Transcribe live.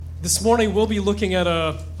This morning we'll be looking at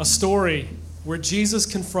a story where Jesus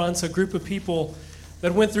confronts a group of people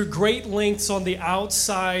that went through great lengths on the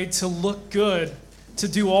outside to look good, to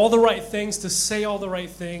do all the right things, to say all the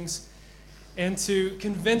right things, and to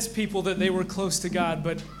convince people that they were close to God,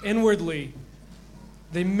 but inwardly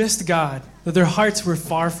they missed God, that their hearts were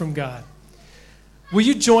far from God. Will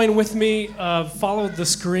you join with me, follow the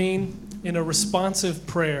screen in a responsive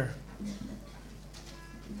prayer?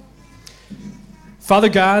 Father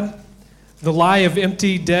God, the lie of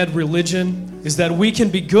empty, dead religion is that we can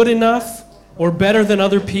be good enough or better than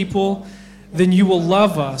other people, then you will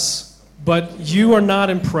love us, but you are not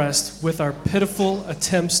impressed with our pitiful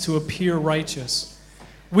attempts to appear righteous.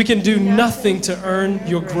 We can do nothing to earn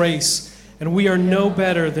your grace, and we are no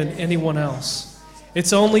better than anyone else.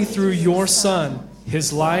 It's only through your Son,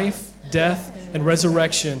 his life, death, and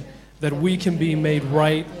resurrection that we can be made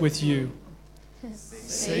right with you.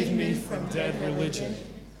 Save me from dead religion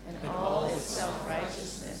and all its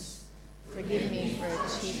self-righteousness. Forgive me for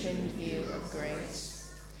a cheapened view of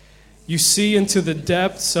grace. You see into the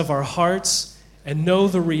depths of our hearts and know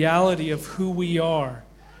the reality of who we are.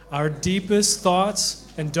 Our deepest thoughts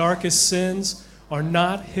and darkest sins are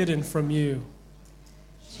not hidden from you.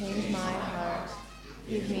 Change my heart.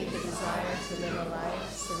 Give me the desire to live a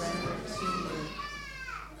life surrendered to you.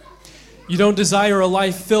 You don't desire a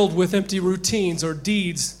life filled with empty routines or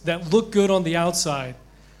deeds that look good on the outside.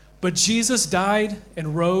 But Jesus died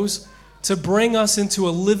and rose to bring us into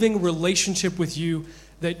a living relationship with you,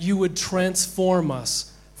 that you would transform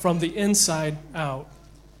us from the inside out.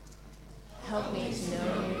 Help me to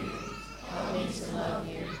know you. Help me to love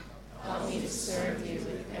you. Help me to serve you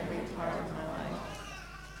with every part of my life.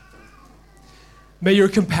 May your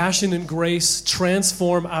compassion and grace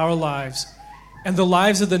transform our lives and the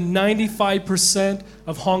lives of the 95%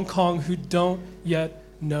 of Hong Kong who don't yet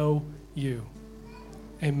know you.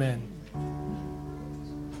 Amen.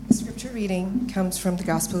 The scripture reading comes from the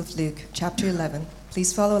Gospel of Luke, chapter 11.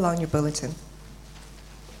 Please follow along your bulletin.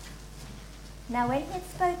 Now when he had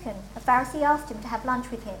spoken, a Pharisee asked him to have lunch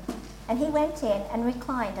with him, and he went in and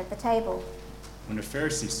reclined at the table. When the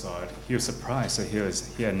Pharisee saw it, he was surprised that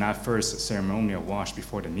he had not first ceremonial washed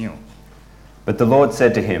before the meal. But the Lord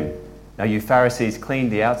said to him, "Now you Pharisees clean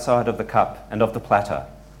the outside of the cup and of the platter,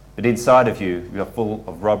 but inside of you are full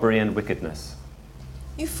of robbery and wickedness."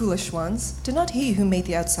 You foolish ones, did not he who made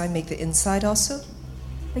the outside make the inside also?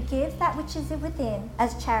 But give that which is within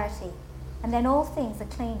as charity, and then all things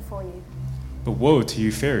are clean for you. But woe to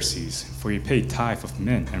you Pharisees, for you pay tithe of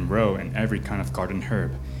mint and rue and every kind of garden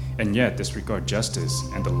herb, and yet disregard justice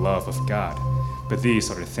and the love of God. But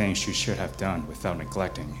these are the things you should have done without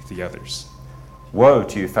neglecting the others. Woe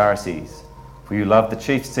to you Pharisees, for you love the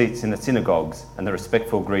chief seats in the synagogues and the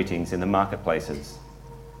respectful greetings in the marketplaces.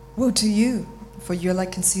 Woe to you, for you are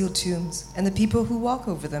like concealed tombs, and the people who walk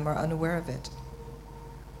over them are unaware of it.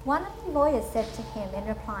 One of the lawyers said to him in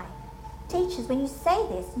reply, "Teachers, when you say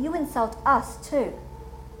this, you insult us too."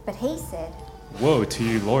 But he said, Woe to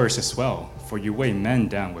you lawyers as well, for you weigh men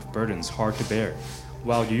down with burdens hard to bear,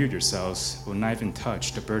 while you yourselves will not even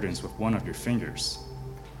touch the burdens with one of your fingers.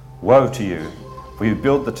 Woe to you, for you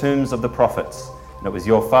build the tombs of the prophets, and it was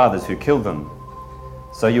your fathers who killed them.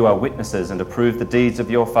 So you are witnesses and approve the deeds of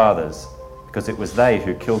your fathers, because it was they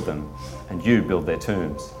who killed them, and you build their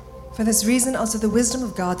tombs. For this reason also the wisdom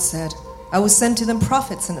of God said, "I will send to them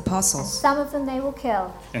prophets and apostles." "Some of them they will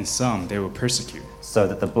kill, And some they will persecute, so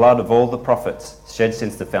that the blood of all the prophets shed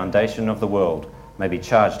since the foundation of the world may be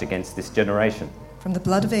charged against this generation. From the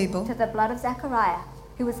blood of Abel to the blood of Zechariah,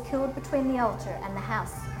 who was killed between the altar and the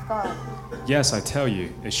house of God." Yes, I tell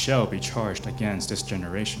you, it shall be charged against this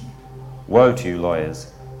generation. Woe to you lawyers,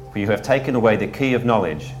 for you have taken away the key of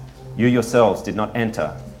knowledge. You yourselves did not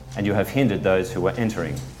enter, and you have hindered those who were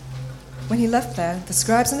entering. When he left there, the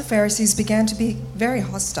scribes and the Pharisees began to be very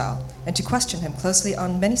hostile and to question him closely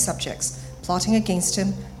on many subjects, plotting against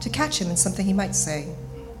him to catch him in something he might say.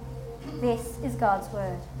 This is God's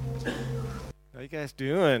word. How you guys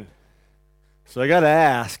doing? So I got to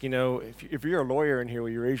ask, if you're a lawyer in here, will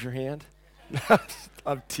you raise your hand?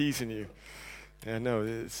 I'm teasing you. I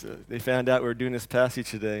know. They found out we were doing this passage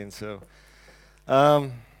today, and so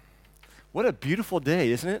what a beautiful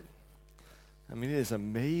day, isn't it? I mean, it is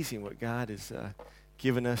amazing what God has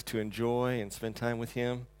given us to enjoy and spend time with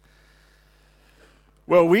Him.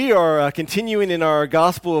 Well, we are continuing in our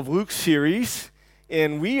Gospel of Luke series,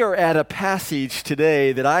 and we are at a passage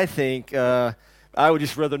today that I think I would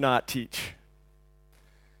just rather not teach,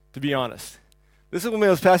 to be honest. This is one of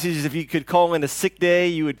those passages, if you could call in a sick day,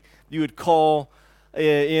 you would call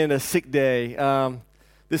in a sick day.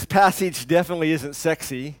 This passage definitely isn't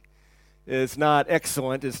sexy. It's not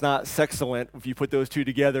excellent. It's not sexcellent. If you put those two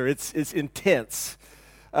together, it's intense.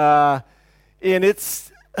 And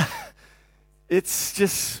it's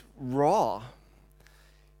just raw.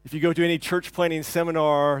 If you go to any church planning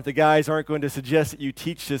seminar, the guys aren't going to suggest that you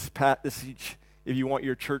teach this passage if you want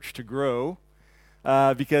your church to grow,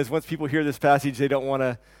 because once people hear this passage, they don't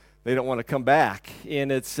want to come back.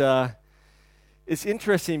 And it's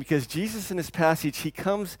interesting because Jesus in this passage, he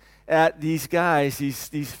comes at these guys,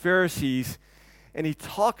 these Pharisees, and he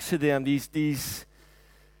talks to them, these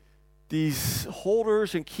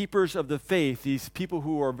holders and keepers of the faith, these people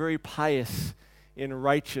who are very pious and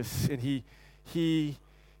righteous, and he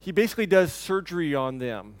basically does surgery on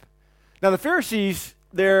them. Now the Pharisees,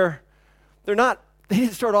 they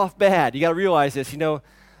didn't start off bad. You got to realize this.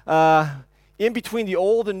 In between the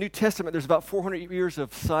Old and New Testament, there's about 400 years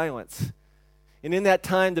of silence. And in that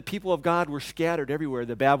time, the people of God were scattered everywhere.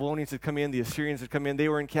 The Babylonians had come in, the Assyrians had come in, they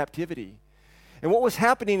were in captivity. And what was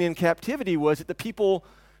happening in captivity was that the people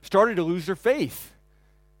started to lose their faith.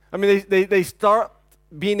 I mean, they start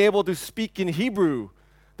being able to speak in Hebrew.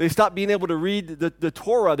 They stopped being able to read the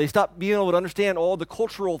Torah. They stopped being able to understand all the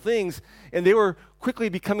cultural things. And they were quickly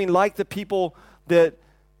becoming like the people that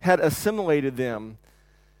had assimilated them.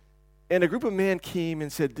 And a group of men came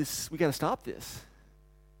and said, we got to stop this.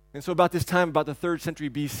 And so about this time, about the 3rd century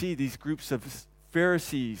BC, these groups of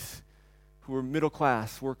Pharisees who were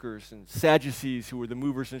middle-class workers and Sadducees who were the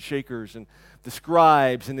movers and shakers and the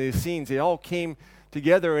scribes and the Essenes, they all came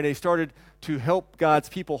together and they started to help God's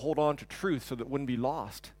people hold on to truth so that it wouldn't be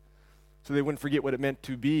lost, so they wouldn't forget what it meant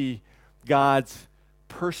to be God's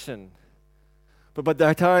person. But by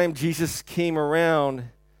the time Jesus came around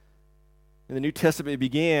and the New Testament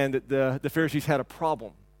began, the Pharisees had a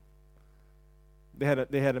problem. They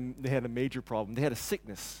had a major problem. They had a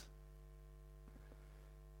sickness.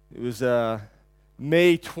 It was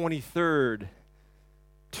May 23rd,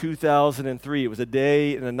 2003. It was a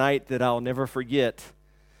day and a night that I'll never forget.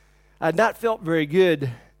 I had not felt very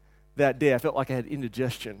good that day. I felt like I had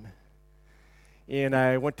indigestion. And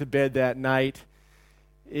I went to bed that night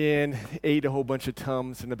and ate a whole bunch of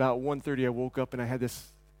Tums. And about 1:30, I woke up and I had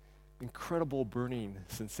this incredible burning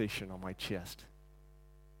sensation on my chest.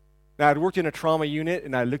 Now, I'd worked in a trauma unit,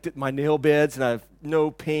 and I looked at my nail beds, and I have no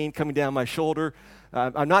pain coming down my shoulder.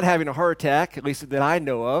 I'm not having a heart attack, at least that I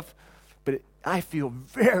know of, but I feel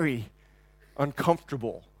very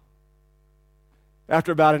uncomfortable.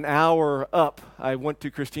 After about an hour up, I went to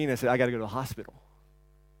Christina and said, I got to go to the hospital.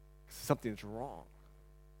 Something's wrong.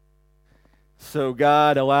 So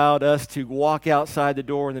God allowed us to walk outside the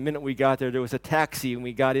door, and the minute we got there, there was a taxi, and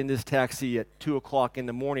we got in this taxi at 2 o'clock in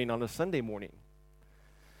the morning on a Sunday morning.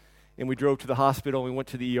 And we drove to the hospital, and we went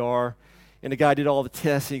to the ER, and the guy did all the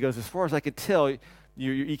tests, and he goes, as far as I can tell,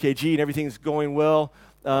 your EKG and everything's going well.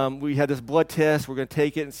 We had this blood test. We're going to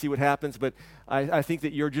take it and see what happens, but I think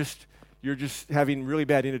that you're just having really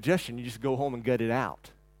bad indigestion. You just go home and gut it out.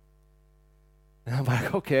 And I'm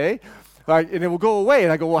like, okay. All right, and it will go away.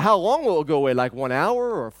 And I go, well, how long will it go away? Like 1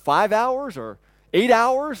 hour or 5 hours or 8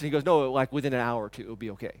 hours? And he goes, no, like within an hour or two, it'll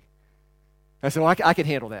be okay. I said, well, I can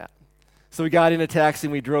handle that. So we got in a taxi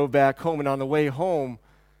and we drove back home. And on the way home,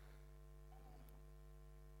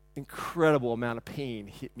 incredible amount of pain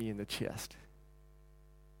hit me in the chest.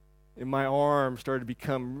 And my arm started to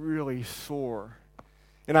become really sore.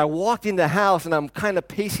 And I walked in the house and I'm kind of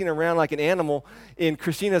pacing around like an animal. And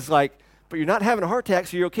Christina's like, but you're not having a heart attack,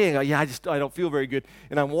 so you're okay. And I go, yeah, I don't feel very good.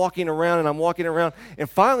 And I'm walking around. And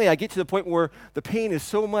finally I get to the point where the pain is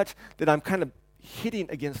so much that I'm kind of hitting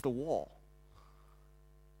against the wall.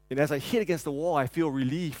 And as I hit against the wall, I feel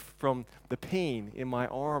relief from the pain in my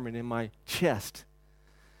arm and in my chest.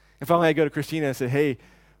 And finally I go to Christina and say, hey,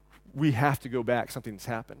 we have to go back. Something's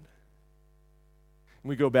happened. And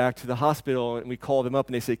we go back to the hospital and we call them up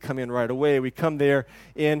and they say, come in right away. We come there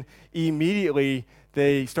and immediately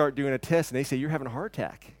they start doing a test and they say, you're having a heart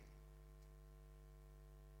attack.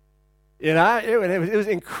 And it was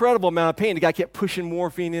an incredible amount of pain. The guy kept pushing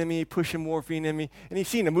morphine in me. And you've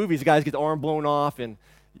seen the movies, the guys get the arm blown off and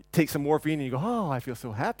take some morphine and you go, oh, I feel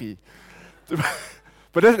so happy.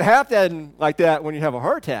 But it doesn't happen like that when you have a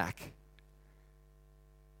heart attack.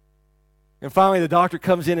 And finally, the doctor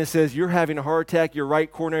comes in and says, you're having a heart attack. Your right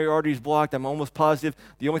coronary artery is blocked. I'm almost positive.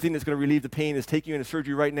 The only thing that's going to relieve the pain is taking you into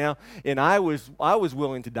surgery right now. And I was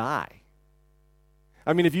willing to die.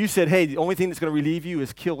 I mean, if you said, hey, the only thing that's going to relieve you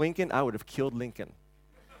is kill Lincoln, I would have killed Lincoln.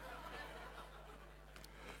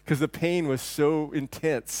 Because the pain was so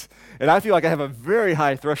intense. And I feel like I have a very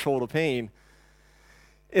high threshold of pain.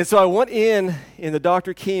 And so I went in, and the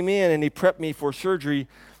doctor came in, and he prepped me for surgery,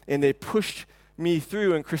 and they pushed me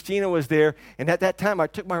through, and Christina was there, and at that time I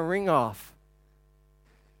took my ring off.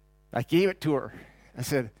 I gave it to her. I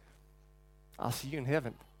said, I'll see you in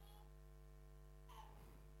heaven.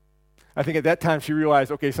 I think at that time she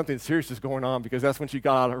realized, okay, something serious is going on, because that's when she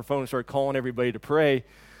got out her phone and started calling everybody to pray.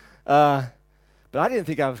 But I didn't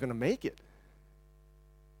think I was going to make it,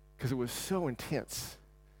 because it was so intense.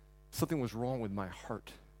 Something was wrong with my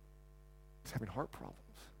heart. I was having heart problems.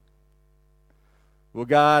 Well,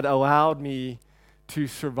 God allowed me to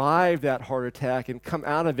survive that heart attack and come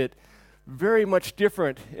out of it very much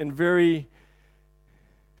different and very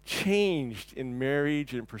changed in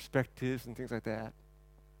marriage and perspectives and things like that.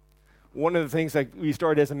 One of the things that we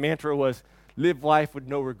started as a mantra was live life with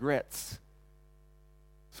no regrets.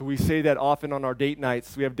 So we say that often on our date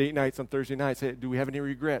nights. We have date nights on Thursday nights. Say, do we have any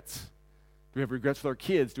regrets? Do we have regrets with our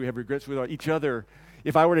kids? Do we have regrets with each other?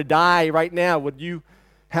 If I were to die right now, would you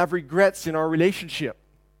have regrets in our relationship?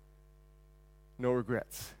 No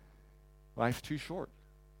regrets. Life's too short.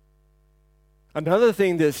 Another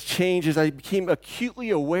thing that's changed is I became acutely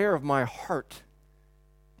aware of my heart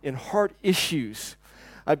and heart issues.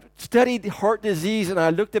 I studied heart disease, and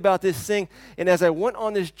I looked about this thing, and as I went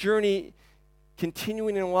on this journey,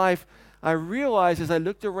 continuing in life, I realized as I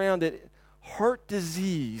looked around that heart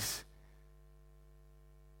disease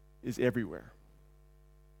is everywhere.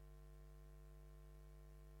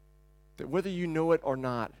 That whether you know it or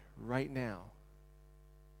not, right now,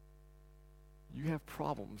 you have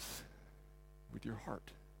problems with your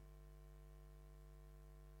heart.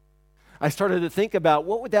 I started to think about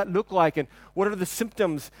what would that look like and what are the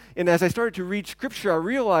symptoms. And as I started to read Scripture, I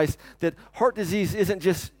realized that heart disease isn't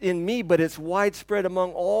just in me, but it's widespread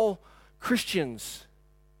among all Christians.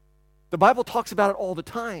 The Bible talks about it all the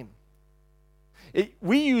time.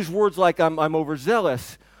 We use words like I'm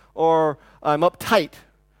overzealous, or I'm uptight,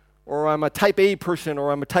 or I'm a type A person,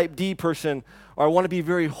 or I'm a type D person, or I want to be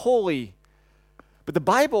very holy. But the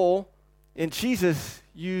Bible and Jesus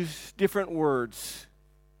use different words.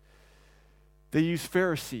 They use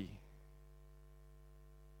Pharisee.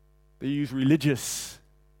 They use religious.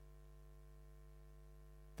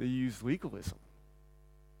 They use legalism.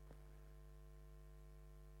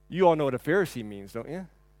 You all know what a Pharisee means, don't you?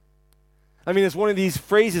 I mean, it's one of these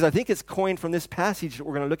phrases, I think it's coined from this passage that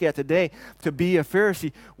we're going to look at today, to be a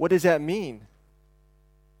Pharisee. What does that mean?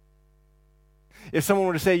 If someone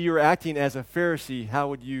were to say you were acting as a Pharisee, how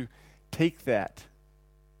would you take that?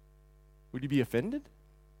 Would you be offended?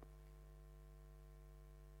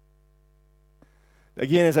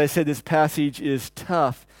 Again, as I said, this passage is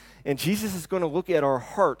tough, and Jesus is going to look at our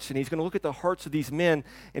hearts, and he's going to look at the hearts of these men,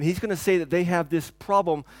 and he's going to say that they have this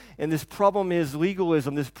problem, and this problem is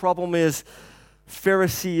legalism, this problem is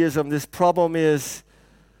Phariseeism, this problem is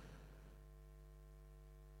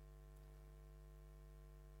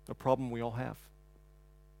a problem we all have.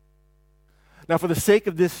 Now, for the sake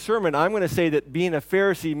of this sermon, I'm going to say that being a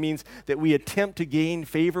Pharisee means that we attempt to gain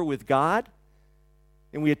favor with God,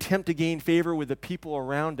 and we attempt to gain favor with the people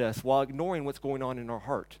around us while ignoring what's going on in our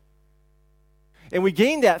heart. And we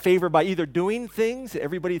gain that favor by either doing things that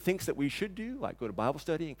everybody thinks that we should do, like go to Bible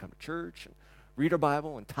study and come to church and read our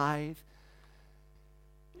Bible and tithe.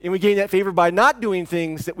 And we gain that favor by not doing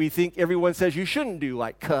things that we think everyone says you shouldn't do,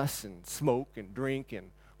 like cuss and smoke and drink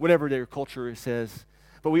and whatever their culture says.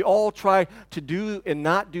 But we all try to do and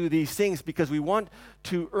not do these things because we want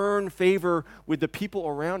to earn favor with the people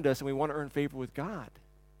around us, and we want to earn favor with God.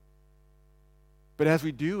 But as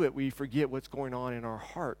we do it, we forget what's going on in our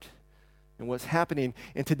heart and what's happening.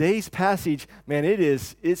 In today's passage, man,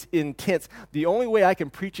 it's intense. The only way I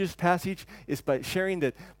can preach this passage is by sharing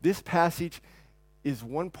that this passage is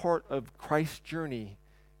one part of Christ's journey,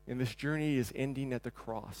 and this journey is ending at the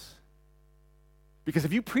cross. Because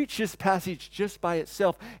if you preach this passage just by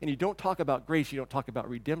itself and you don't talk about grace, you don't talk about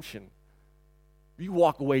redemption, you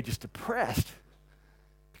walk away just depressed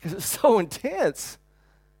because it's so intense.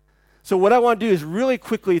 So what I want to do is really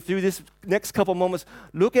quickly through this next couple moments,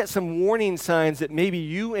 look at some warning signs that maybe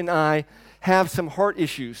you and I have some heart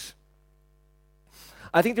issues.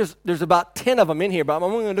 I think there's about 10 of them in here, but I'm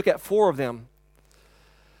only going to look at 4 of them.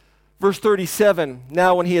 Verse 37,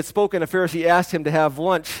 now when he had spoken, a Pharisee asked him to have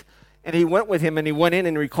lunch, and he went with him, and he went in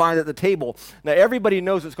and reclined at the table. Now everybody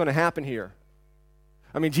knows what's going to happen here.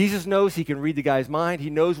 I mean, Jesus knows, he can read the guy's mind. He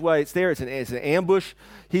knows why it's there. It's an ambush.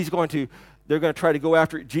 They're going to try to go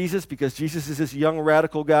after Jesus because Jesus is this young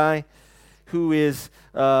radical guy who is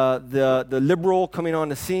the liberal coming on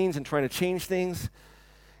the scenes and trying to change things.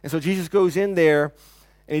 And so Jesus goes in there,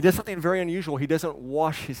 and he does something very unusual. He doesn't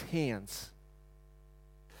wash his hands.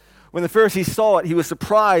 When the Pharisee saw it, he was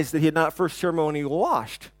surprised that he had not first ceremonially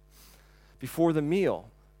washed before the meal.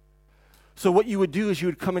 So what you would do is you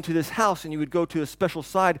would come into this house and you would go to a special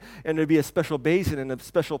side and there'd be a special basin and a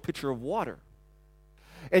special pitcher of water.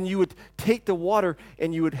 And you would take the water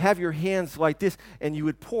and you would have your hands like this and you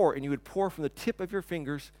would pour from the tip of your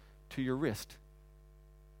fingers to your wrist.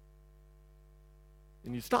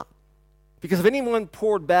 And you'd stop. Because if anyone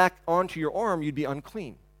poured back onto your arm, you'd be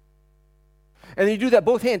unclean. And then you do that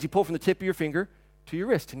both hands. You pull from the tip of your finger to your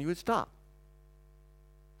wrist and you would stop.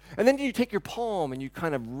 And then you take your palm and you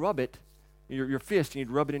kind of rub it, your fist, and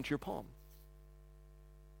you'd rub it into your palm.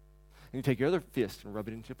 And you take your other fist and rub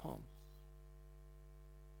it into your palm.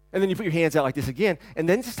 And then you put your hands out like this again, and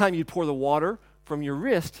then this time you'd pour the water from your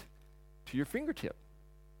wrist to your fingertip.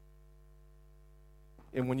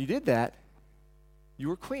 And when you did that, you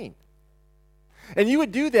were clean. And you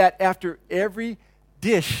would do that after every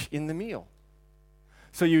dish in the meal.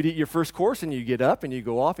 So you'd eat your first course, and you get up, and you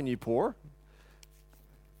go off, and you pour.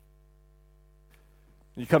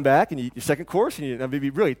 You come back and you eat your second course, and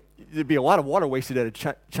there'd be a lot of water wasted at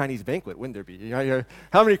a Chinese banquet, wouldn't there be?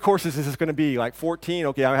 How many courses is this going to be? Like 14?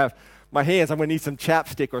 Okay, I have my hands. I'm going to need some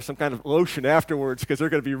chapstick or some kind of lotion afterwards because they're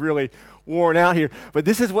going to be really worn out here. But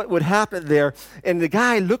this is what would happen there. And the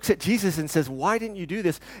guy looks at Jesus and says, "Why didn't you do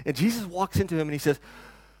this?" And Jesus walks into him and he says,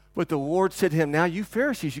 "But the Lord said to him, 'Now you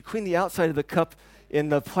Pharisees, you clean the outside of the cup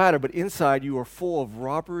and the platter, but inside you are full of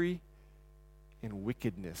robbery and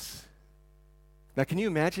wickedness.'" Now, can you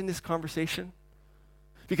imagine this conversation?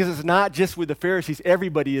 Because it's not just with the Pharisees.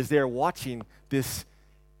 Everybody is there watching this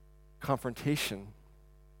confrontation.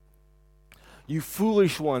 "You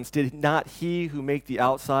foolish ones, did not he who made the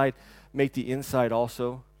outside make the inside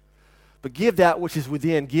also? But give that which is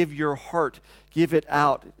within, give your heart, give it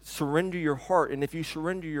out. Surrender your heart. And if you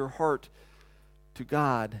surrender your heart to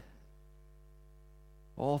God,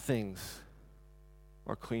 all things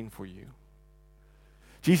are clean for you."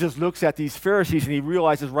 Jesus looks at these Pharisees and he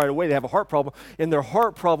realizes right away they have a heart problem. And their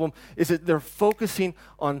heart problem is that they're focusing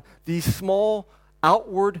on these small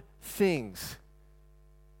outward things,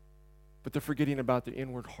 but they're forgetting about the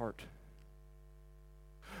inward heart.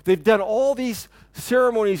 They've done all these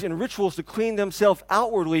ceremonies and rituals to clean themselves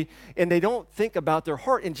outwardly, and they don't think about their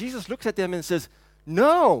heart. And Jesus looks at them and says,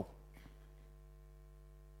 "No.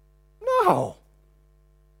 No.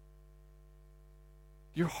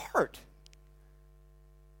 Your heart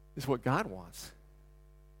is what God wants."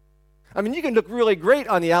 I mean, you can look really great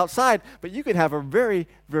on the outside, but you can have a very,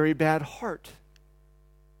 very bad heart.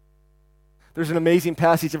 There's an amazing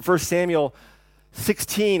passage in 1 Samuel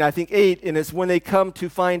 16, I think 8, and it's when they come to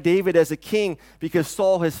find David as a king because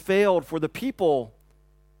Saul has failed for the people.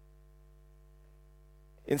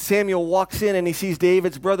 And Samuel walks in and he sees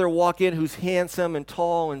David's brother walk in who's handsome and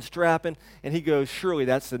tall and strapping, and he goes, "Surely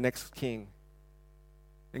that's the next king."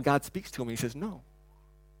 And God speaks to him and he says, "No.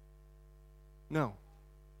 No.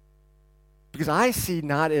 Because I see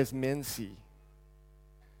not as men see.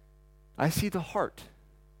 I see the heart,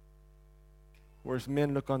 whereas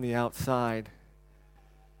men look on the outside."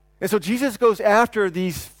 And so Jesus goes after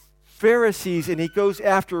these Pharisees and he goes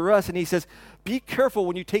after us and he says, be careful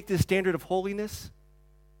when you take this standard of holiness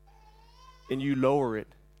and you lower it.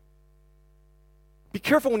 Be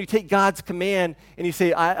careful when you take God's command and you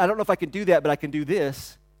say, I don't know if I can do that, but I can do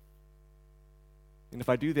this. And if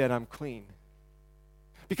I do that, I'm clean.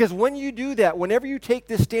 Because when you do that, whenever you take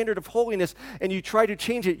this standard of holiness and you try to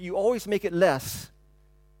change it, you always make it less.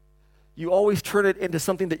 You always turn it into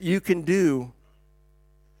something that you can do.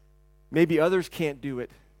 Maybe others can't do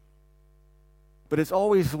it. But it's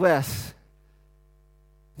always less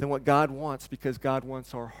than what God wants because God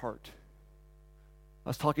wants our heart. I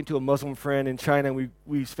was talking to a Muslim friend in China, and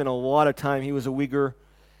we spent a lot of time. He was a Uyghur,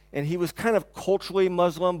 and he was kind of culturally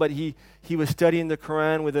Muslim, but he was studying the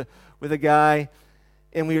Quran with a guy.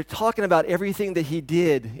 And we were talking about everything that he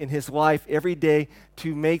did in his life every day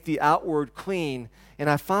to make the outward clean. And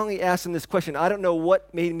I finally asked him this question. I don't know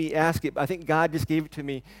what made me ask it, but I think God just gave it to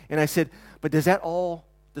me. And I said, but does all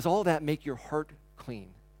that make your heart clean?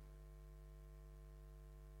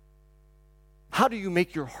 How do you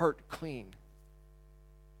make your heart clean?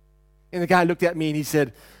 And the guy looked at me and he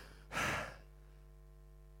said,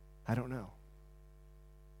 I don't know.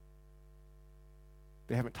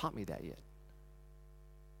 They haven't taught me that yet.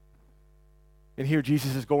 And here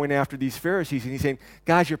Jesus is going after these Pharisees, and he's saying,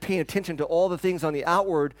 guys, you're paying attention to all the things on the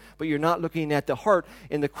outward, but you're not looking at the heart.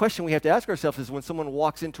 And the question we have to ask ourselves is when someone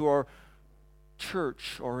walks into our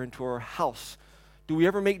church or into our house, do we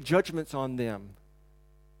ever make judgments on them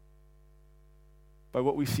by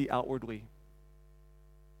what we see outwardly?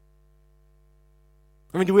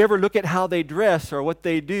 I mean, do we ever look at how they dress or what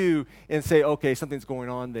they do and say, okay, something's going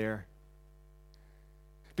on there?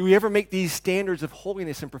 Do we ever make these standards of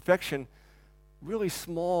holiness and perfection really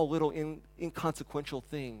small, little inconsequential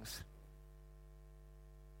things.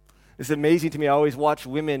 It's amazing to me. I always watch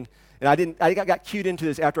women, and I got cued into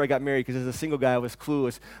this after I got married because as a single guy I was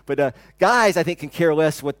clueless. But guys, I think, can care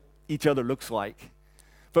less what each other looks like.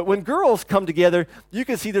 But when girls come together, you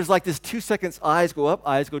can see there's like this 2 seconds, eyes go up,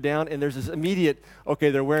 eyes go down, and there's this immediate, okay,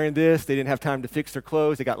 they're wearing this, they didn't have time to fix their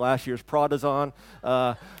clothes, they got last year's Pradas on,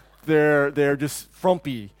 they're just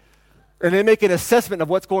frumpy. And they make an assessment of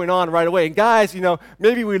what's going on right away. And guys,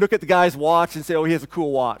 maybe we look at the guy's watch and say, oh, he has a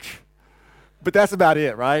cool watch. But that's about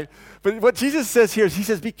it, right? But what Jesus says here is he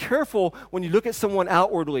says, be careful when you look at someone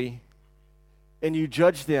outwardly and you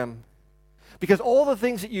judge them. Because all the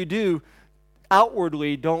things that you do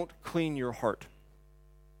outwardly don't clean your heart.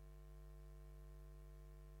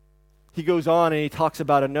 He goes on and he talks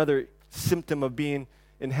about another symptom of being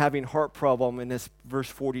and having heart problem in this verse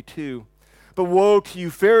 42. But woe to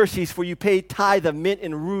you Pharisees, for you pay tithe of mint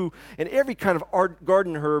and rue and every kind of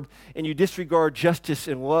garden herb, and you disregard justice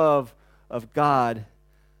and love of God.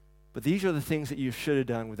 But these are the things that you should have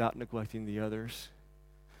done without neglecting the others.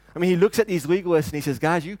 I mean, he looks at these legalists and he says,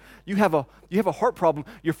 guys, you have a heart problem.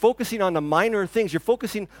 You're focusing on the minor things. You're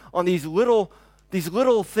focusing on these little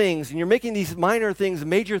things, and you're making these minor things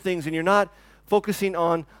major things, and you're not focusing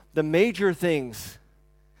on the major things.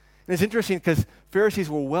 And it's interesting because Pharisees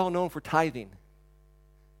were well known for tithing.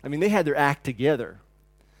 I mean, they had their act together.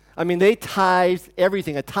 I mean, they tithed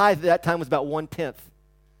everything. A tithe at that time was about 1/10.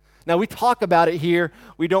 Now, we talk about it here.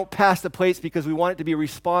 We don't pass the plates because we want it to be a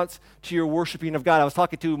response to your worshiping of God. I was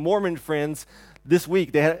talking to Mormon friends this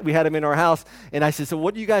week. We had them in our house, and I said, so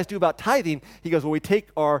what do you guys do about tithing? He goes, well, we take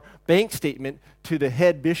our bank statement to the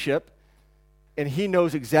head bishop, and he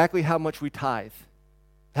knows exactly how much we tithe,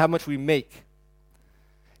 how much we make.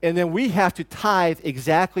 And then we have to tithe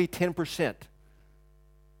exactly 10%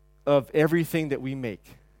 of everything that we make.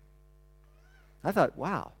 I thought,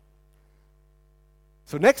 wow.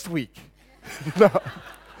 So next week, no,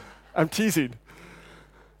 I'm teasing.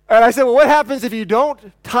 And I said, well, what happens if you don't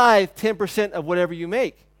tithe 10% of whatever you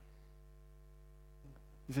make?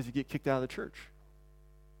 He says, you get kicked out of the church.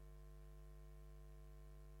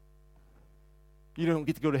 You don't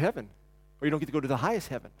get to go to heaven, or you don't get to go to the highest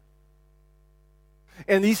heaven.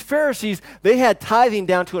 And these Pharisees, they had tithing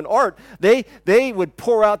down to an art. They would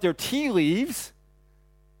pour out their tea leaves,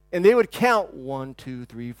 and they would count 1, 2,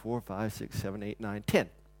 3, 4, 5, 6, 7, 8, 9, 10.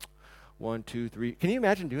 1, 2, 3. Can you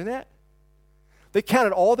imagine doing that? They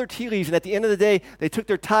counted all their tea leaves, and at the end of the day, they took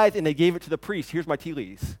their tithe and they gave it to the priest. Here's my tea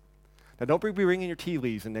leaves. Now, don't be bringing your tea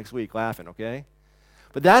leaves in next week laughing, okay?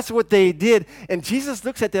 But that's what they did. And Jesus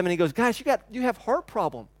looks at them and he goes, guys, you have heart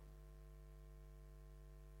problem.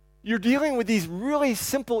 You're dealing with these really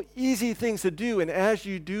simple, easy things to do, and as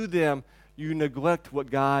you do them, you neglect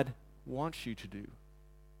what God wants you to do.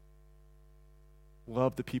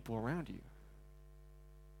 Love the people around you.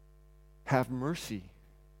 Have mercy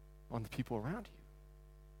on the people around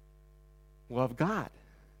you. Love God.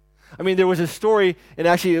 I mean, there was a story, and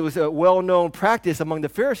actually it was a well-known practice among the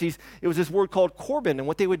Pharisees. It was this word called Corban, and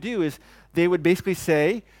what they would do is they would basically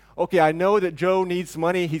say, okay, I know that Joe needs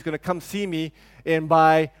money. He's going to come see me, and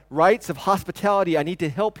by rights of hospitality, I need to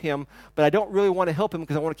help him, but I don't really want to help him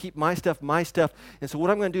because I want to keep my stuff. And so what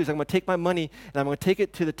I'm going to do is I'm going to take my money, and I'm going to take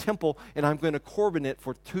it to the temple, and I'm going to Corban it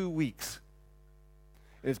for 2 weeks.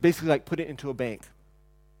 And it's basically like put it into a bank.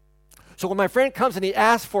 So when my friend comes and he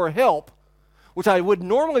asks for help, which I would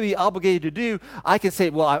normally be obligated to do, I can say,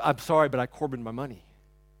 well, I'm sorry, but I Corbaned my money.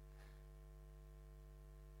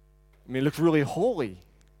 I mean, it looks really holy.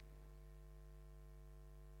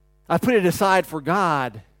 I put it aside for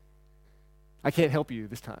God. I can't help you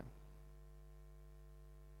this time.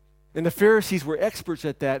 And the Pharisees were experts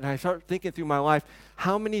at that, and I started thinking through my life,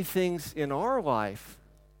 how many things in our life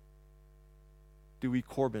do we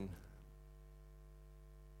Corban?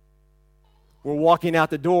 We're walking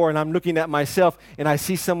out the door, and I'm looking at myself, and I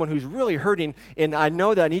see someone who's really hurting, and I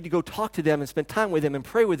know that I need to go talk to them and spend time with them and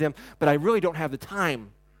pray with them, but I really don't have the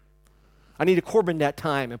time. I need to Corban that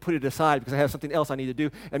time and put it aside because I have something else I need to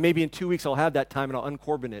do, and maybe in 2 weeks I'll have that time, and I'll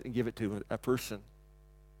uncorban it and give it to a person.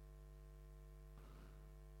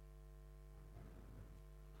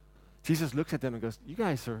 Jesus looks at them and goes, you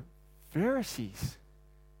guys are Pharisees.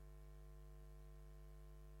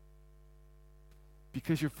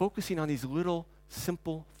 Because you're focusing on these little,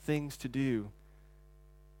 simple things to do,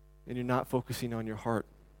 and you're not focusing on your heart.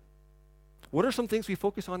 What are some things we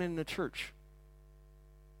focus on in the church?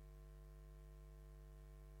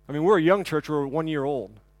 I mean, we're a young church. We're 1 year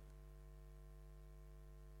old.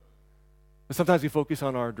 But sometimes we focus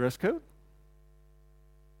on our dress code.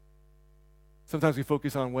 Sometimes we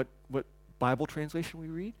focus on what Bible translation we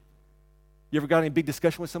read. You ever got any big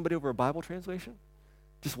discussion with somebody over a Bible translation?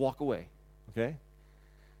 Just walk away, okay?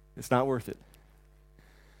 It's not worth it.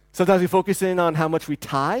 Sometimes we focus in on how much we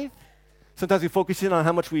tithe. Sometimes we focus in on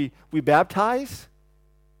how much we baptize.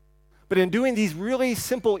 But in doing these really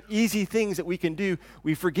simple, easy things that we can do,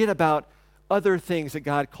 we forget about other things that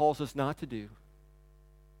God calls us not to do.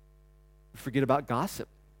 We forget about gossip.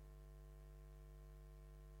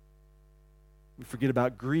 We forget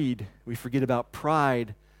about greed. We forget about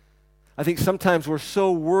pride. I think sometimes we're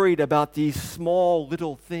so worried about these small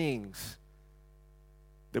little things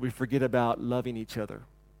that we forget about loving each other.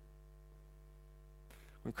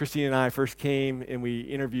 When Christine and I first came and we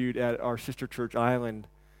interviewed at our sister church, Island,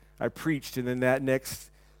 I preached, and then that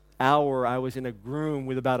next hour I was in a room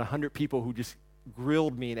with about 100 people who just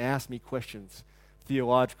grilled me and asked me questions,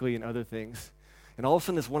 theologically and other things. And all of a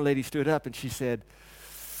sudden this one lady stood up and she said,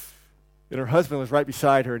 and her husband was right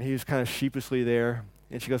beside her, and he was kind of sheepishly there,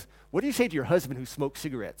 and she goes, "What do you say to your husband who smokes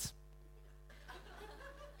cigarettes?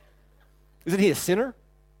 Isn't he a sinner?"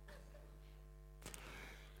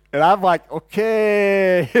 And I'm like,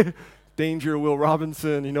 okay, danger, Will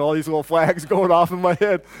Robinson, all these little flags going off in my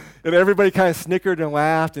head. And everybody kind of snickered and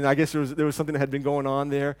laughed, and I guess there was something that had been going on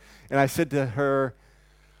there. And I said to her,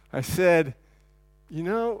 there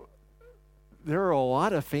are a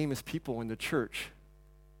lot of famous people in the church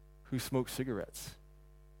who smoke cigarettes.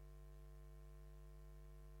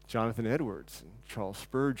 Jonathan Edwards, and Charles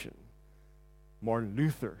Spurgeon, Martin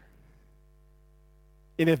Luther.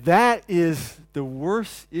 And if that is the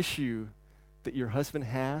worst issue that your husband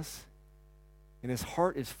has, and his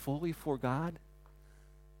heart is fully for God,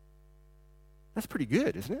 that's pretty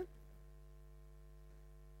good, isn't it?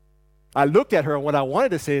 I looked at her, and what I wanted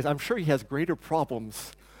to say is, I'm sure he has greater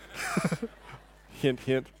problems, hint,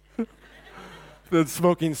 hint, than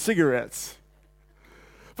smoking cigarettes.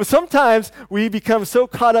 But sometimes we become so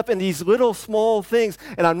caught up in these little small things,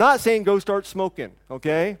 and I'm not saying go start smoking,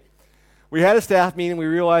 okay? We had a staff meeting. We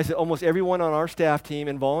realized that almost everyone on our staff team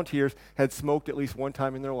and volunteers had smoked at least one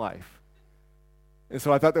time in their life. And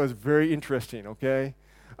so I thought that was very interesting, okay?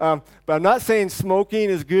 But I'm not saying smoking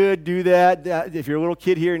is good, do that. If you're a little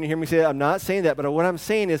kid here and you hear me say that, I'm not saying that. But what I'm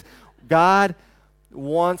saying is God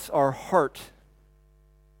wants our heart.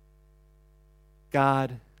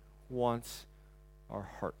 God wants our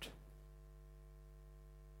heart.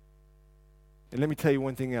 And let me tell you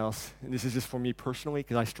one thing else, and this is just for me personally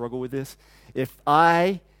because I struggle with this. If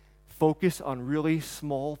I focus on really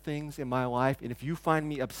small things in my life, and if you find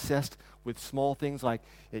me obsessed with small things, like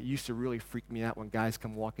it used to really freak me out when guys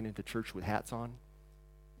come walking into church with hats on.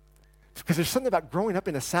 Because there's something about growing up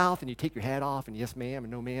in the South and you take your hat off and yes ma'am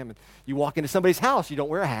and no ma'am, and you walk into somebody's house, you don't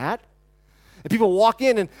wear a hat. And people walk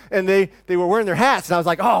in and they were wearing their hats, and I was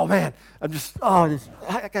like, oh man,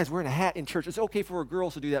 that guy's wearing a hat in church. It's okay for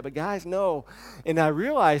girls to do that, but guys, no. And I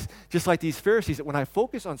realized, just like these Pharisees, that when I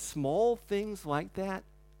focus on small things like that,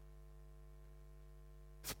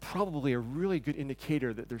 it's probably a really good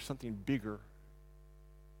indicator that there's something bigger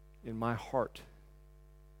in my heart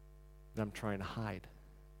that I'm trying to hide.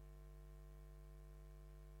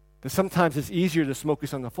 That sometimes it's easier to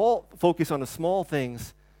focus on the small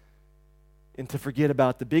things and to forget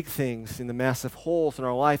about the big things and the massive holes in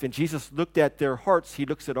our life. And Jesus looked at their hearts. He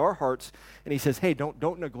looks at our hearts, and he says, hey,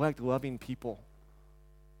 don't neglect loving people.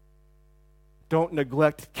 Don't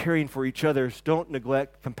neglect caring for each other. Don't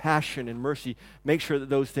neglect compassion and mercy. Make sure that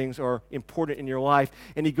those things are important in your life.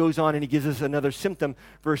 And he goes on and he gives us another symptom,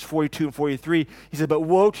 verse 42 and 43. He said, but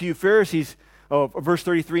woe to you Pharisees, verse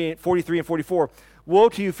 43 and 44. Woe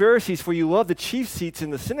to you Pharisees, for you love the chief seats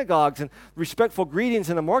in the synagogues and respectful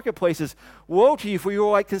greetings in the marketplaces. Woe to you, for you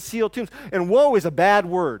are like concealed tombs. And woe is a bad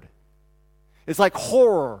word. It's like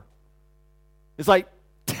horror. It's like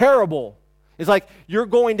terrible. It's like you're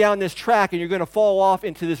going down this track and you're going to fall off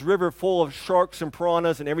into this river full of sharks and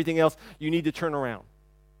piranhas and everything else. You need to turn around.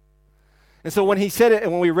 And so when he said it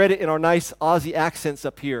and when we read it in our nice Aussie accents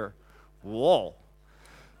up here, whoa.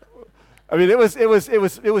 I mean, it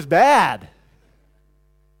was bad.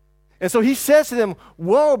 And so he says to them,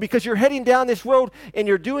 whoa, because you're heading down this road and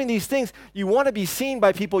you're doing these things. You want to be seen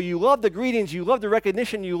by people. You love the greetings. You love the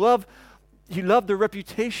recognition. You love the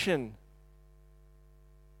reputation.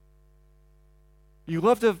 You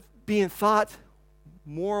love to being thought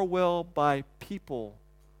more well by people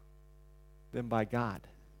than by God.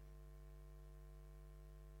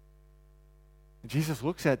 And Jesus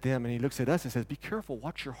looks at them and he looks at us and says, be careful,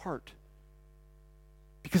 watch your heart.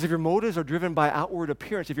 Because if your motives are driven by outward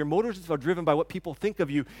appearance, if your motives are driven by what people think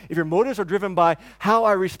of you, if your motives are driven by how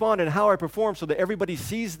I respond and how I perform so that everybody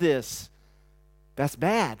sees this, that's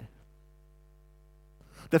bad.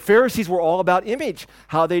 The Pharisees were all about image,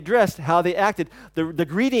 how they dressed, how they acted. The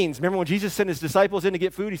greetings. Remember when Jesus sent his disciples in to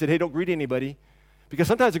get food? He said, hey, don't greet anybody. Because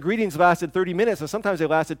sometimes the greetings lasted 30 minutes and sometimes they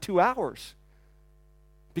lasted 2 hours.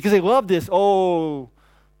 Because they loved this, oh,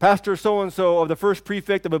 Pastor so-and-so of the first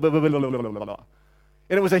prefect, blah, blah, blah, blah, blah, blah, blah, blah.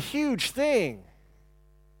 And it was a huge thing.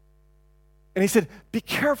 And he said, be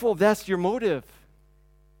careful if that's your motive.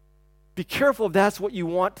 Be careful if that's what you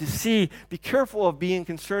want to see. Be careful of being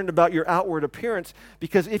concerned about your outward appearance,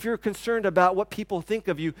 because if you're concerned about what people think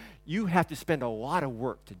of you, you have to spend a lot of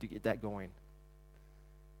work to get that going.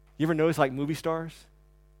 You ever notice like movie stars?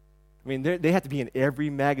 I mean, they have to be in every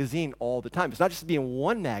magazine all the time. It's not just to be in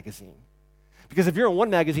one magazine. Because if you're in one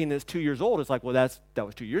magazine that's 2 years old, it's like, well, that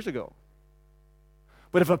was 2 years ago.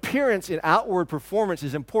 But if appearance and outward performance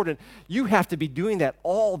is important, you have to be doing that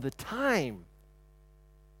all the time.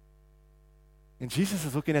 And Jesus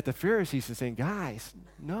is looking at the Pharisees and saying, guys,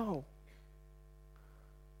 no.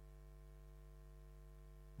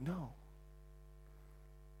 No.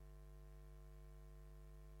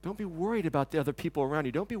 Don't be worried about the other people around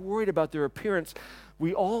you. Don't be worried about their appearance.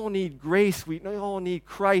 We all need grace. We all need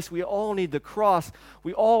Christ. We all need the cross.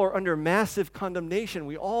 We all are under massive condemnation.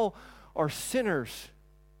 We all are sinners.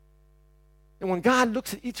 And when God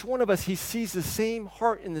looks at each one of us, he sees the same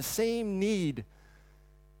heart and the same need.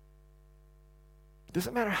 It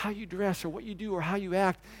doesn't matter how you dress or what you do or how you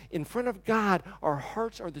act. In front of God, our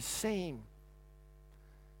hearts are the same.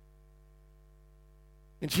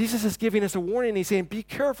 And Jesus is giving us a warning. He's saying, be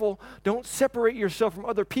careful. Don't separate yourself from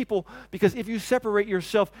other people, because if you separate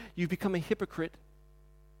yourself, you become a hypocrite.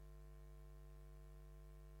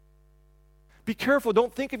 Be careful.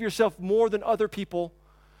 Don't think of yourself more than other people,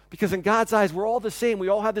 because in God's eyes, we're all the same. We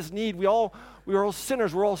all have this need. We are all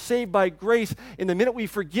sinners. We're all saved by grace. And the minute we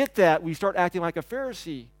forget that, we start acting like a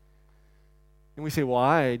Pharisee. And we say, well,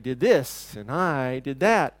 I did this, and I did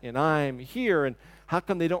that, and I'm here, and how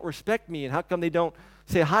come they don't respect me, and how come they don't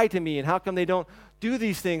say hi to me, and how come they don't do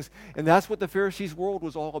these things? And that's what the Pharisees' world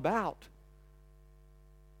was all about.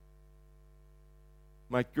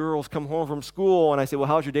 My girls come home from school, and I say, well,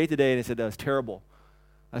 how was your day today? And they said, that was terrible.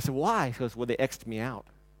 I said, why? He goes, well, they X'd me out.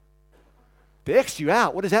 They X'd you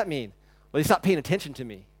out? What does that mean? Well, they stopped paying attention to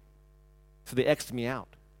me, so they X'd me out.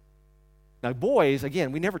 Now, boys,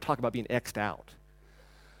 again, we never talk about being X'd out.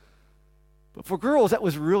 But for girls, that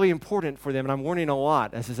was really important for them, and I'm learning a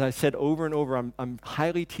lot. As I said over and over, I'm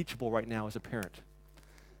highly teachable right now as a parent,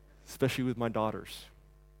 especially with my daughters.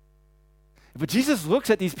 But Jesus looks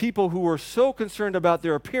at these people who are so concerned about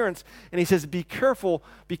their appearance, and he says, be careful,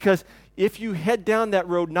 because if you head down that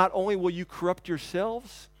road, not only will you corrupt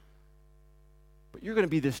yourselves, but you're going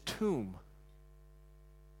to be this tomb.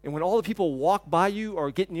 And when all the people walk by you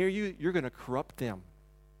or get near you, you're going to corrupt them.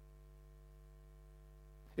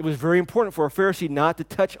 It was very important for a Pharisee not to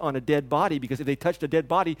touch on a dead body, because if they touched a dead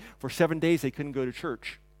body for 7 days, they couldn't go to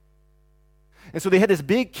church. And so they had this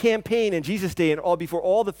big campaign in Jesus' day, and before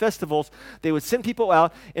all the festivals, they would send people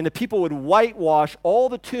out, and the people would whitewash all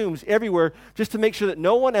the tombs everywhere just to make sure that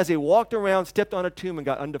no one, as they walked around, stepped on a tomb and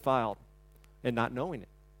got undefiled, and not knowing it.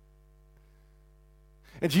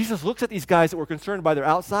 And Jesus looks at these guys that were concerned by their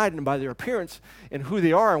outside and by their appearance and who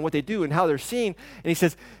they are and what they do and how they're seen. And he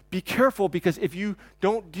says, be careful, because if you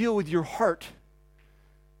don't deal with your heart,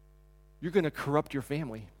 you're going to corrupt your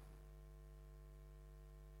family.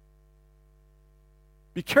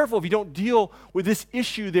 Be careful if you don't deal with this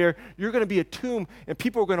issue there. You're going to be a tomb, and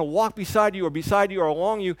people are going to walk beside you or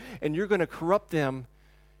along you, and you're going to corrupt them,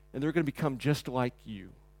 and they're going to become just like you.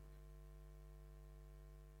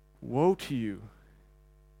 Woe to you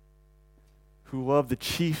who love the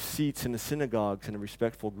chief seats in the synagogues and the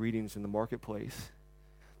respectful greetings in the marketplace.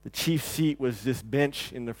 The chief seat was this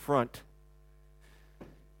bench in the front,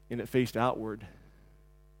 and it faced outward.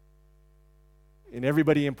 And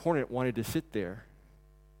everybody important wanted to sit there,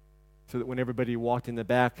 so that when everybody walked in the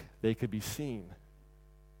back, they could be seen,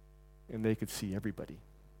 and they could see everybody.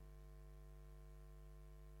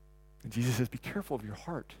 And Jesus says, be careful of your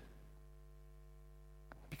heart,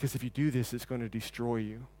 because if you do this, it's going to destroy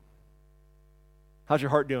you. How's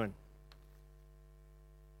your heart doing?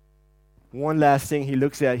 One last thing he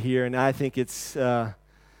looks at here, and I think it's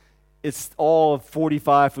all of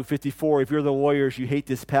 45 through 54. If you're the lawyers, you hate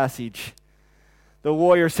this passage. The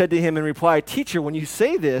lawyer said to him in reply, teacher, when you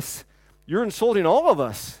say this, you're insulting all of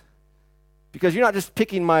us, because you're not just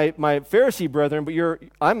picking my Pharisee brethren, but you're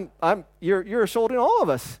insulting all of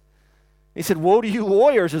us. He said, woe to you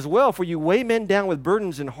lawyers as well, for you weigh men down with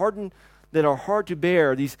burdens that are hard to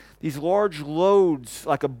bear, these large loads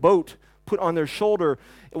like a boat put on their shoulder,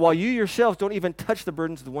 while you yourselves don't even touch the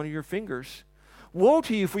burdens with one of your fingers. Woe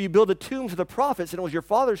to you, for you build the tombs of the prophets, and it was your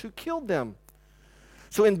fathers who killed them.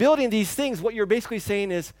 So in building these things, what you're basically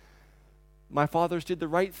saying is, my fathers did the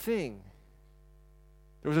right thing.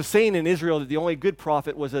 There was a saying in Israel that the only good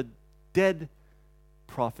prophet was a dead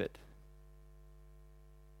prophet.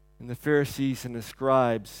 And the Pharisees and the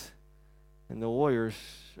scribes and the lawyers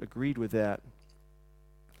agreed with that.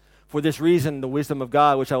 For this reason, the wisdom of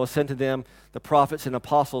God, which I will send to them, the prophets and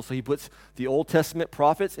apostles. So he puts the Old Testament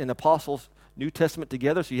prophets and apostles, New Testament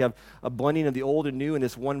together. So you have a blending of the old and new in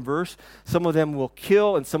this one verse. Some of them will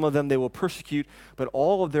kill and some of them they will persecute. But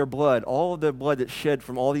all of the blood that's shed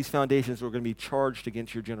from all these foundations are going to be charged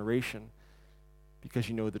against your generation because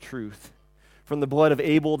you know the truth. From the blood of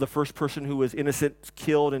Abel, the first person who was innocent,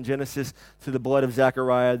 killed in Genesis, to the blood of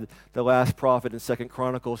Zechariah, the last prophet in 2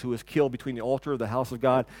 Chronicles, who was killed between the altar of the house of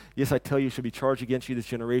God. Yes, I tell you, shall be charged against you this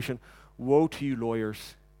generation. Woe to you,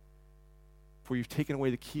 lawyers, for you've taken away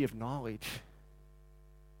the key of knowledge.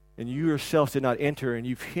 And you yourselves did not enter, and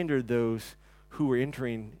you've hindered those who were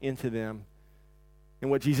entering into them. And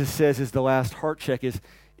what Jesus says is the last heart check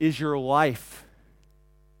is your life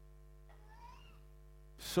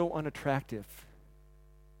so unattractive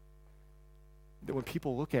that when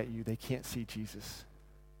people look at you, they can't see Jesus?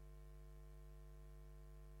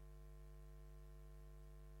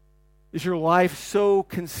 Is your life so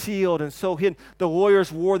concealed and so hidden? The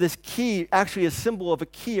lawyers wore this key, actually a symbol of a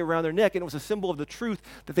key around their neck, and it was a symbol of the truth,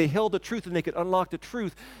 that they held the truth and they could unlock the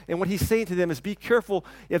truth. And what he's saying to them is, be careful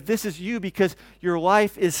if this is you, because your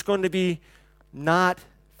life is going to be not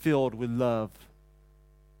filled with love,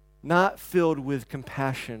 not filled with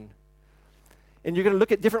compassion. And you're going to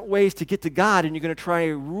look at different ways to get to God, and you're going to try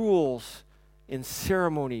rules and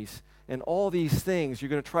ceremonies and all these things. You're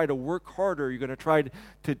going to try to work harder. You're going to try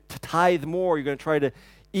to tithe more. You're going to try to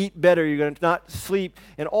eat better. You're going to not sleep.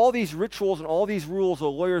 And all these rituals and all these rules the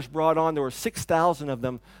lawyers brought on, there were 6,000 of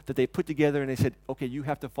them that they put together, and they said, okay, you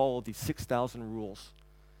have to follow these 6,000 rules.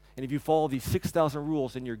 And if you follow these 6,000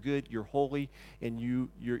 rules, then you're good, you're holy, and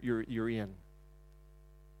you're in.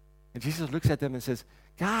 And Jesus looks at them and says,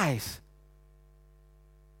 guys,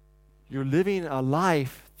 you're living a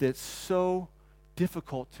life that's so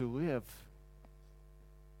difficult to live.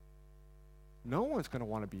 No one's going to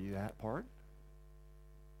want to be that part.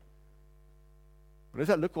 What does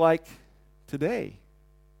that look like today?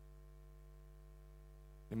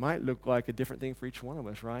 It might look like a different thing for each one of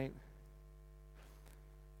us, right?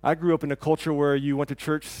 I grew up in a culture where you went to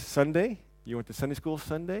church Sunday, you went to Sunday school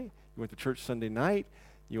Sunday, you went to church Sunday night,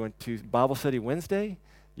 you went to Bible study Wednesday,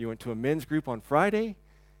 you went to a men's group on Friday,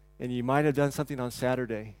 and you might have done something on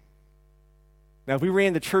Saturday. Now, if we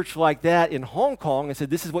ran the church like that in Hong Kong and said,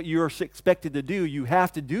 this is what you're expected to do, you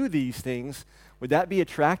have to do these things, would that be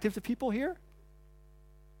attractive to people here?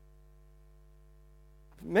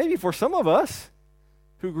 Maybe for some of us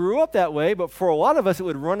who grew up that way, but for a lot of us, it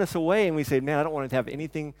would run us away, and we say, man, I don't want to have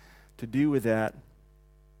anything to do with that.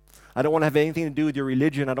 I don't want to have anything to do with your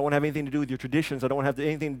religion. I don't want to have anything to do with your traditions. I don't want to have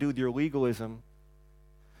anything to do with your legalism.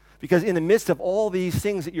 Because in the midst of all these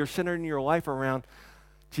things that you're centering your life around,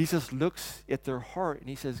 Jesus looks at their heart and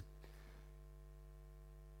he says,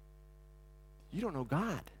 you don't know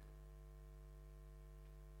God.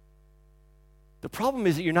 The problem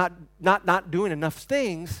is that you're not doing enough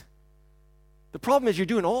things. The problem is you're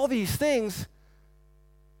doing all these things,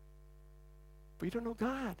 but you don't know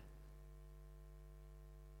God.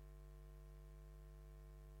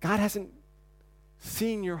 God hasn't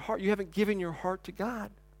seen your heart. You haven't given your heart to God.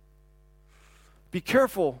 Be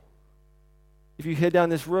careful if you head down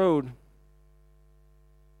this road.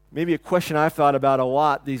 Maybe a question I've thought about a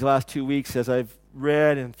lot these last 2 weeks as I've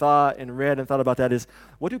read and thought about that is,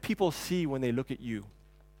 what do people see when they look at you?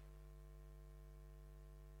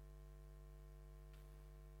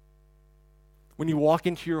 When you walk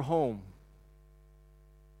into your home,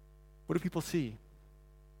 what do people see?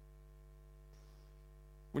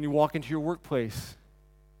 When you walk into your workplace,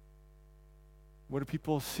 what do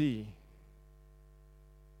people see?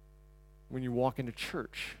 When you walk into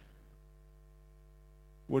church,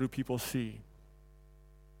 what do people see?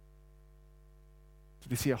 Do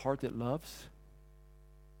they see a heart that loves?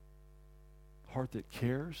 A heart that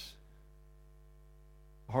cares?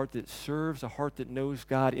 A heart that serves? A heart that knows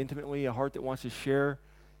God intimately? A heart that wants to share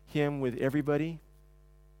Him with everybody?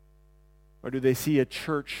 Or do they see a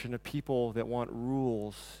church and a people that want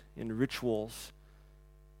rules and rituals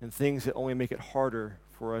and things that only make it harder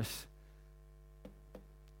for us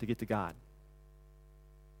to get to God?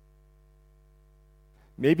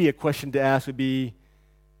 Maybe a question to ask would be,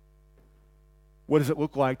 what does it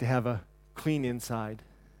look like to have a clean inside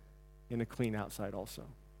and a clean outside also?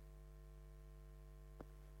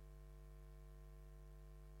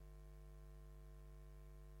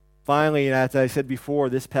 Finally, and as I said before,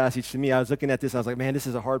 this passage to me, I was looking at this, I was like, man, this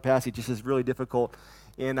is a hard passage. This is really difficult.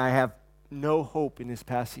 And I have no hope in this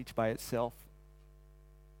passage by itself.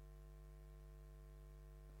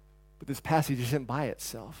 But this passage isn't by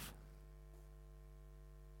itself.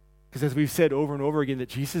 Because as we've said over and over again, that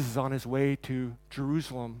Jesus is on his way to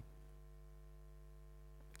Jerusalem.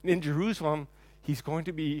 In Jerusalem, he's going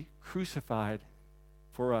to be crucified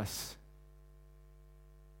for us.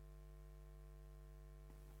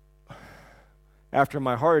 After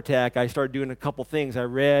my heart attack, I started doing a couple things. I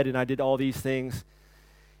read and I did all these things.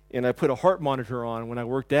 And I put a heart monitor on when I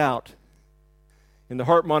worked out. And the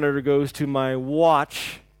heart monitor goes to my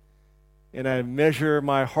watch. And I measure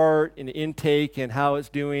my heart and intake and how it's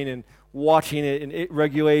doing and watching it and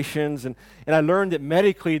regulations. And I learned that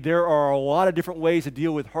medically there are a lot of different ways to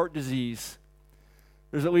deal with heart disease.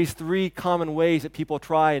 There's at least 3 common ways that people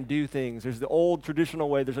try and do things. There's the old traditional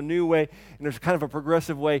way, there's a new way, and there's kind of a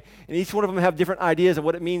progressive way. And each one of them have different ideas of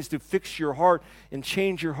what it means to fix your heart and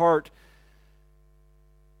change your heart.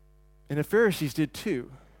 And the Pharisees did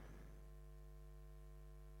too.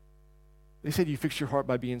 They said you fix your heart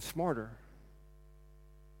by being smarter,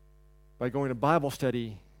 by going to Bible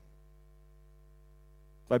study,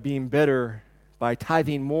 by being better, by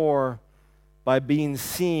tithing more, by being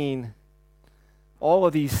seen. All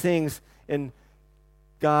of these things, and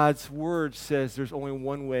God's word says there's only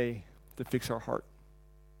one way to fix our heart.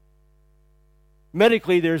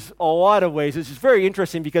 Medically, there's a lot of ways. This is very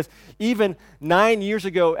interesting because even 9 years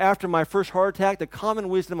ago, after my first heart attack, the common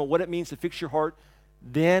wisdom of what it means to fix your heart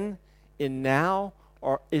then and now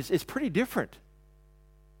is pretty different.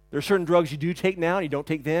 There are certain drugs you do take now and you don't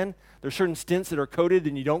take then. There are certain stents that are coated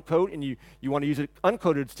and you don't coat, and you want to use an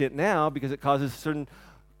uncoated stent now because it causes certain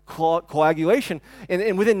coagulation.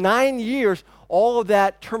 And within 9 years, all of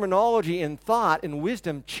that terminology and thought and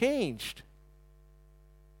wisdom changed.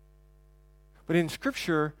 But in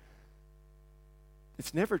Scripture,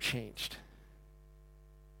 it's never changed.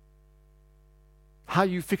 How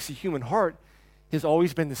you fix a human heart has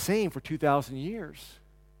always been the same for 2,000 years.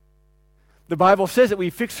 The Bible says that we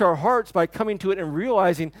fix our hearts by coming to it and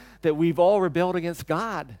realizing that we've all rebelled against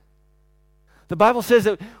God. The Bible says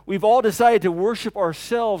that we've all decided to worship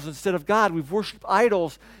ourselves instead of God. We've worshiped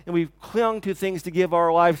idols, and we've clung to things to give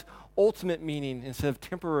our lives ultimate meaning instead of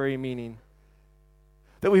temporary meaning.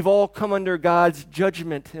 That we've all come under God's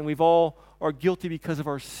judgment, and we've all are guilty because of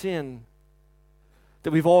our sin.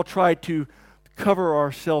 That we've all tried to cover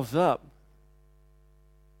ourselves up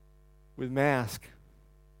with masks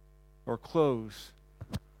or clothes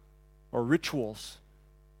or rituals,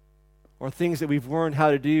 or things that we've learned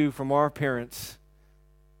how to do from our parents.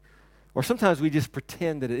 Or sometimes we just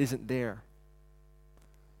pretend that it isn't there,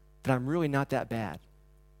 that I'm really not that bad.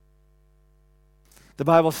 The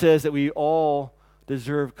Bible says that we all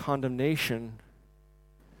deserve condemnation.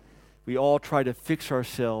 We all try to fix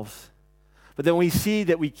ourselves. But then we see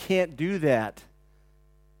that we can't do that,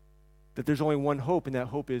 that there's only one hope, and that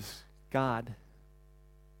hope is God.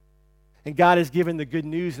 And God has given the good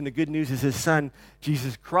news, and the good news is His Son,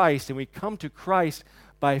 Jesus Christ. And we come to Christ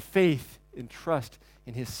by faith and trust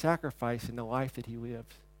in His sacrifice and the life that He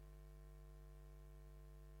lived.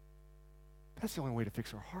 That's the only way to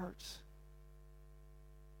fix our hearts.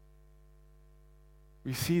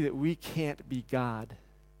 We see that we can't be God,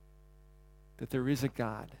 that there is a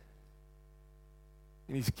God.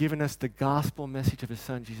 And He's given us the gospel message of His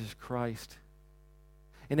Son, Jesus Christ.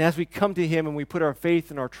 And as we come to Him and we put our faith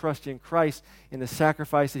and our trust in Christ and the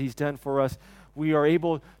sacrifice that He's done for us, we are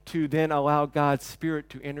able to then allow God's Spirit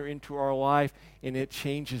to enter into our life, and it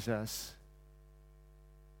changes us.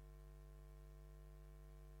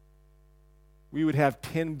 We would have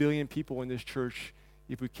 10 billion people in this church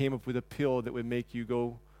if we came up with a pill that would make you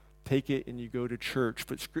go take it and you go to church,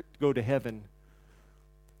 but go to heaven.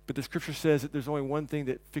 But the Scripture says that there's only one thing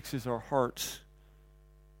that fixes our hearts.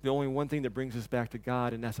 The only one thing that brings us back to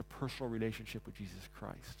God, and that's a personal relationship with Jesus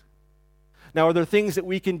Christ. Now, are there things that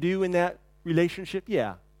we can do in that relationship?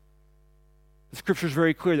 Yeah. The Scripture is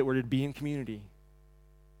very clear that we're to be in community.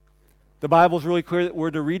 The Bible is really clear that we're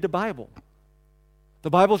to read the Bible. The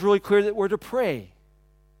Bible is really clear that we're to pray.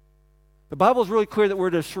 The Bible is really clear that we're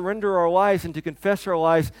to surrender our lives and to confess our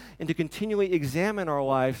lives and to continually examine our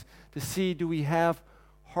lives to see, do we have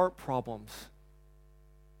heart problems?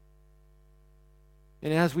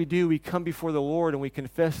 And as we do, we come before the Lord and we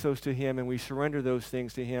confess those to Him, and we surrender those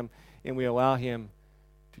things to Him, and we allow Him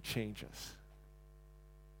to change us.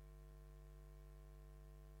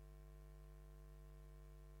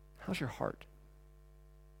 How's your heart?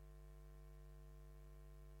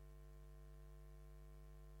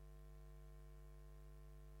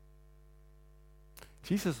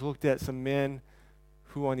 Jesus looked at some men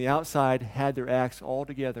who on the outside had their acts all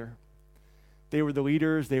together. They were the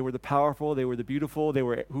leaders, they were the powerful, they were the beautiful, they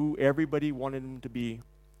were who everybody wanted them to be.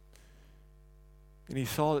 And he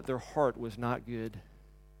saw that their heart was not good.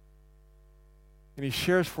 And he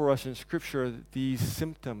shares for us in Scripture these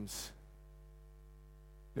symptoms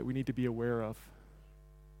that we need to be aware of.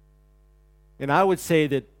 And I would say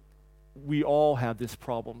that we all have this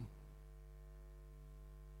problem.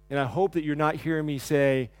 And I hope that you're not hearing me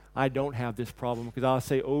say, I don't have this problem, because I'll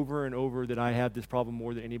say over and over that I have this problem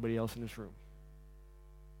more than anybody else in this room.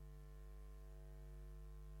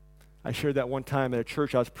 I shared that one time at a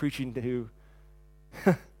church I was preaching to,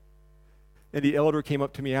 and the elder came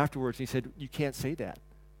up to me afterwards and he said, "You can't say that."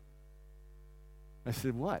 I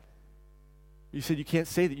said, "What?" He said, "You can't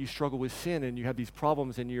say that you struggle with sin and you have these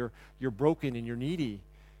problems and you're broken and you're needy,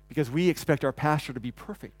 because we expect our pastor to be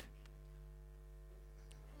perfect.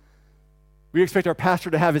 We expect our pastor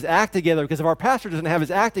to have his act together, because if our pastor doesn't have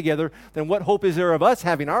his act together, then what hope is there of us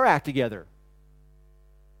having our act together?"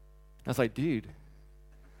 I was like, dude.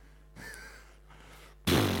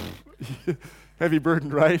 Heavy burden,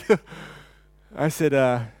 right? I said,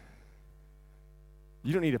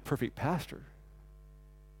 you don't need a perfect pastor.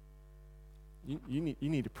 You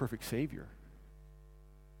need a perfect Savior.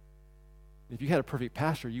 If you had a perfect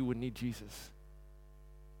pastor, you wouldn't need Jesus.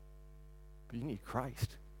 But you need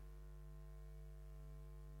Christ.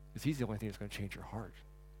 Because he's the only thing that's going to change your heart.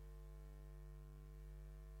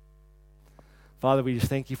 Father, we just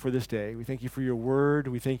thank you for this day. We thank you for your word.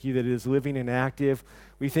 We thank you that it is living and active.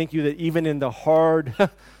 We thank you that even in the hard,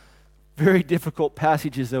 very difficult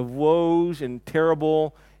passages of woes and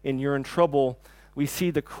terrible and you're in trouble, we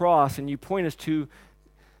see the cross, and you point us to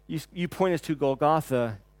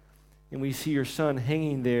Golgotha, and we see your son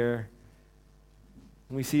hanging there,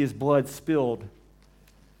 and we see his blood spilled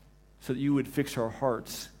so that you would fix our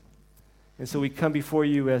hearts. And so we come before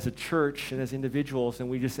you as a church and as individuals, and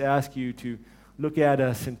we just ask you to look at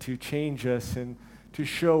us and to change us and to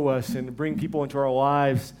show us and bring people into our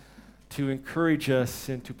lives to encourage us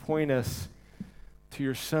and to point us to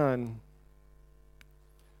your Son.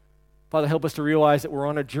 Father, help us to realize that we're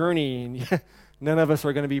on a journey, and none of us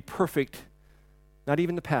are going to be perfect, not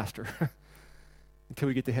even the pastor, until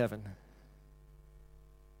we get to heaven.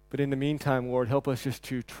 But in the meantime, Lord, help us just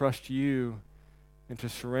to trust you and to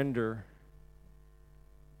surrender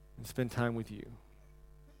and spend time with you.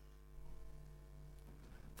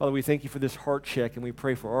 Father, we thank you for this heart check, and we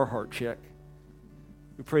pray for our heart check.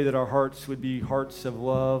 We pray that our hearts would be hearts of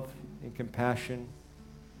love and compassion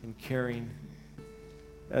and caring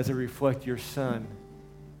as they reflect your Son,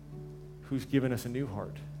 who's given us a new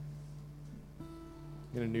heart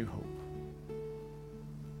and a new hope.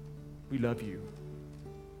 We love you.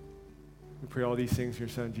 We pray all these things in your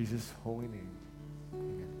Son, Jesus' holy name.